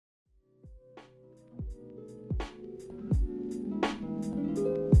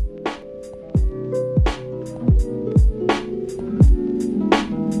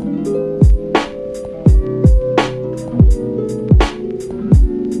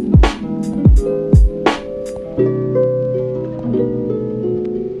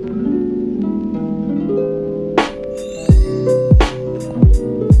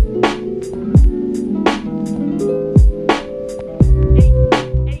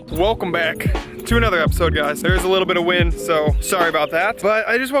Welcome back to another episode, guys. There's a little bit of wind, so sorry about that. But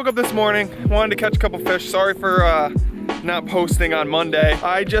I just woke up this morning, wanted to catch a couple fish. Sorry for not posting on Monday.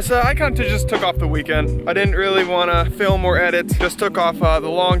 I kind of just took off the weekend. I didn't really want to film or edit. Just took off the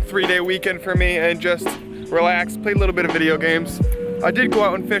long 3-day weekend for me and just relaxed, played a little bit of video games. I did go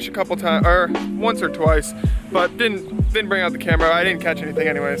out and fish a couple times, or once or twice, but didn't bring out the camera. I didn't catch anything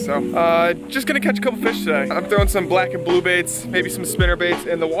anyway, so just gonna catch a couple fish today. I'm throwing some black and blue baits, maybe some spinner baits,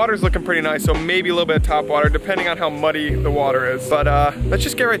 and the water's looking pretty nice, so maybe a little bit of top water, depending on how muddy the water is. But let's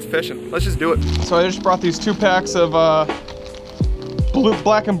just get right to fishing. Let's just do it. So I just brought these 2 packs of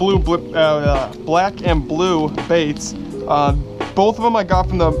black and blue baits. Both of them I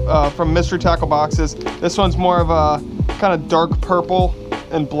got from mystery tackle boxes. This one's more of a kind of dark purple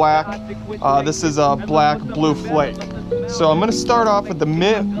and black. This is a black blue flake. So I'm gonna start off with the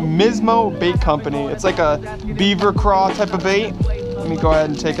Mizmo bait company. It's like a beaver craw type of bait. Let me go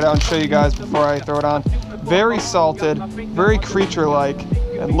ahead and take it out and show you guys before I throw it on. Very salted, very creature-like,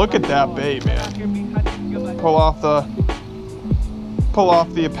 and look at that bait, man. Pull off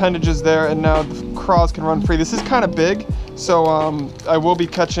the appendages there, and now the craws can run free. This is kind of big, so I will be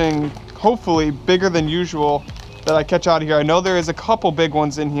catching, hopefully, bigger than usual that I catch out of here. I know there is a couple big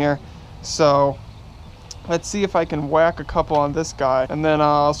ones in here, so let's see if I can whack a couple on this guy, and then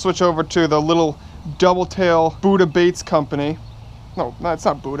I'll switch over to the little double tail Buddha Baits Company. No, it's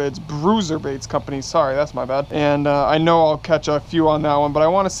not Buddha, it's Bruiser Baits Company. Sorry, that's my bad. And I know I'll catch a few on that one, but I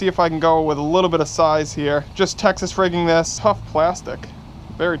want to see if I can go with a little bit of size here. Just Texas rigging this. Tough plastic,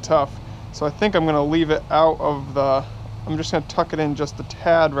 very tough. So I think I'm gonna leave it out of the, I'm just gonna tuck it in just a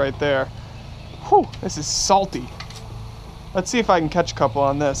tad right there. Whew, this is salty. Let's see if I can catch a couple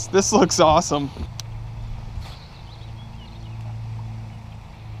on this. This looks awesome.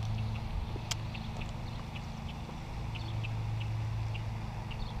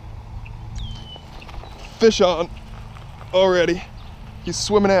 Fish on already. He's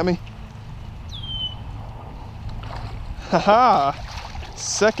swimming at me. Haha,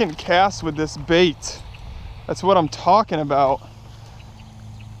 second cast with this bait. That's what I'm talking about.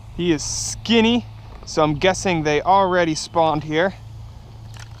 He is skinny, so I'm guessing they already spawned here.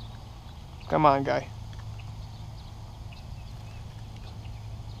 Come on, guy.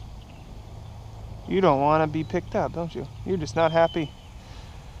 You don't want to be picked up, don't you? You're just not happy.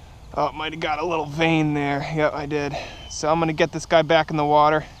 Oh, it might have got a little vein there. Yep, I did. So I'm gonna get this guy back in the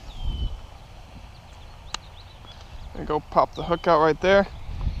water. Gonna go pop the hook out right there.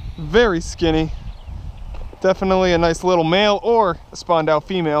 Very skinny. Definitely a nice little male or a spawned out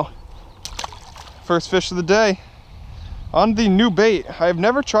female. First fish of the day on the new bait. I've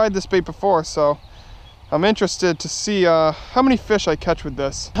never tried this bait before, so I'm interested to see how many fish I catch with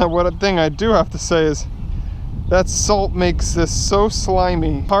this. One thing I do have to say is that salt makes this so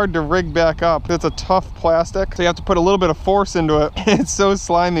slimy, hard to rig back up. It's a tough plastic, so you have to put a little bit of force into it. It's so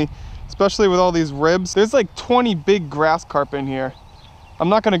slimy, especially with all these ribs. There's like 20 big grass carp in here. I'm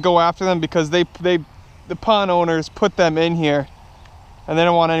not gonna go after them because the pond owners put them in here and they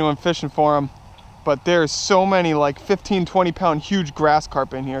don't want anyone fishing for them. But there's so many like 15, 20 pound huge grass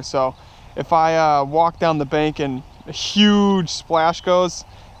carp in here. So if I walk down the bank and a huge splash goes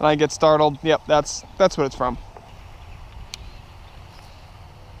and I get startled, yep, that's what it's from.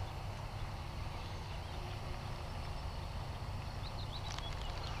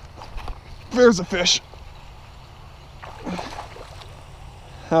 There's a fish.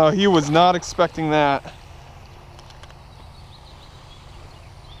 Oh, he was not expecting that.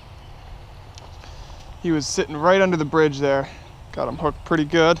 He was sitting right under the bridge there. Got him hooked pretty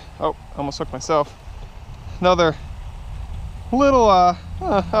good. Oh, almost hooked myself. Another little, I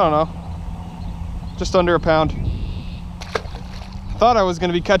don't know, just under a pound. Thought I was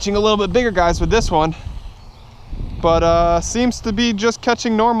gonna be catching a little bit bigger guys with this one, but seems to be just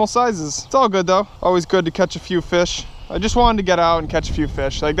catching normal sizes. It's all good though. Always good to catch a few fish. I just wanted to get out and catch a few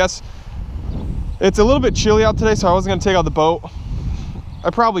fish. Like it's a little bit chilly out today, so I wasn't gonna take out the boat.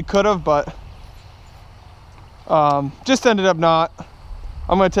 I probably could have, but just ended up not.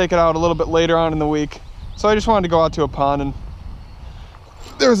 I'm gonna take it out a little bit later on in the week. So I just wanted to go out to a pond, and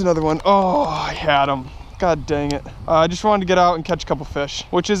there's another one. Oh, I had him. God dang it. I just wanted to get out and catch a couple fish,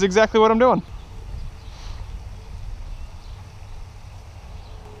 which is exactly what I'm doing.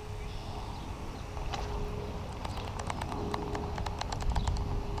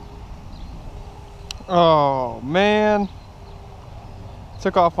 Oh man,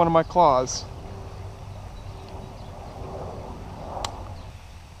 took off one of my claws.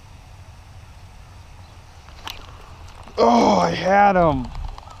 Oh, I had him.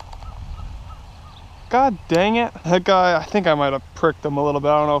 God dang it. That guy, I think I might have pricked him a little bit.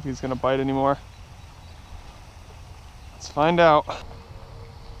 I don't know if he's gonna bite anymore. Let's find out.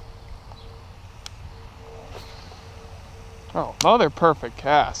 Oh, another perfect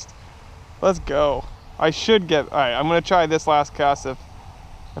cast. Let's go. I should get, all right, I'm gonna try this last cast.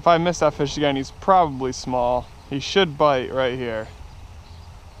 If I miss that fish again, he's probably small. He should bite right here.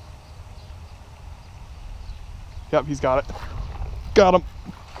 Yep, he's got it. Got him.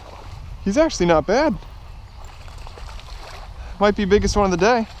 He's actually not bad. Might be biggest one of the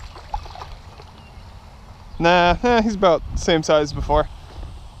day. Nah, he's about the same size as before.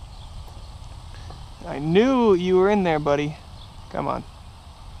 I knew you were in there, buddy. Come on.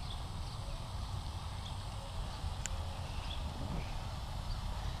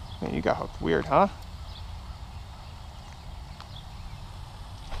 Man, you got hooked weird, huh?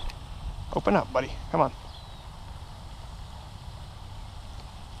 Open up, buddy. Come on.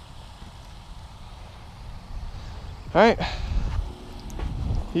 All right.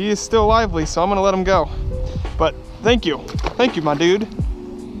 He is still lively, so I'm gonna let him go. But thank you, my dude.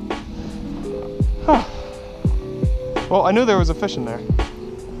 Huh. Well, I knew there was a fish in there.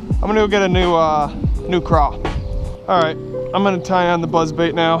 I'm gonna go get a new craw. All right, I'm gonna tie on the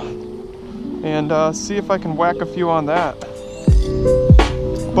buzzbait now and see if I can whack a few on that.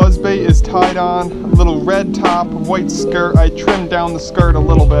 Buzzbait is tied on, a little red top, white skirt. I trimmed down the skirt a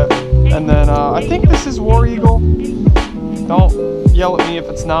little bit, and then I think this is War Eagle. Don't yell at me if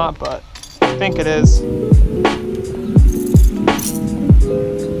it's not, but I think it is.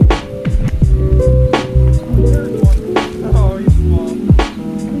 Oh, he's small.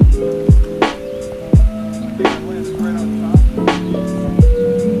 That landed right on top.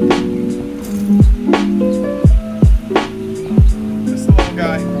 Just a little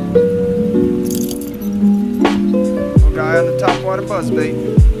guy. Little guy on the top water buzzbait.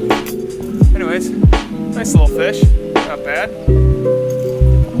 Anyways, nice little fish. Not bad.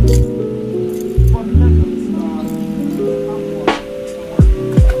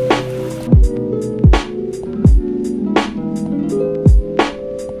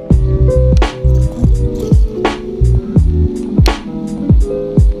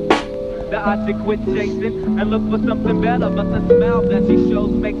 Quit chasing and look for something better, but the smile that she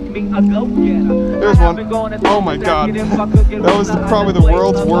shows makes me a go-getter. There's one. Oh my god. That was probably the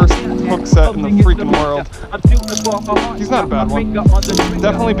world's worst hook set in the freaking world. He's not a bad one.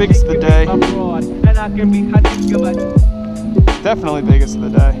 Definitely biggest of the day. Definitely biggest of the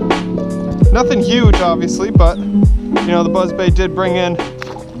day. Nothing huge, obviously, but you know, the buzzbait did bring in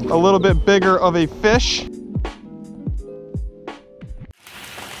a little bit bigger of a fish.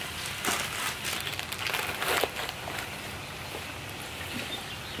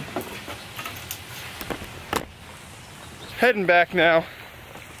 Heading back now. Am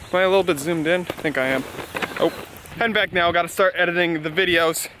I a little bit zoomed in? I think I am. Oh, heading back now. Got to start editing the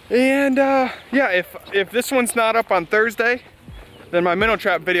videos. And yeah, if this one's not up on Thursday, then my minnow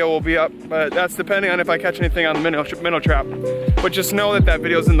trap video will be up. But that's depending on if I catch anything on the minnow trap. But just know that that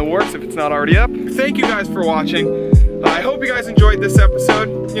video's in the works if it's not already up. Thank you guys for watching. I hope you guys enjoyed this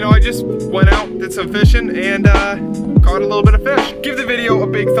episode. You know, I just went out, did some fishing, and caught a little bit of fish. Give the video a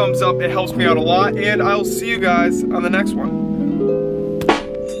big thumbs up, it helps me out a lot, and I'll see you guys on the next one.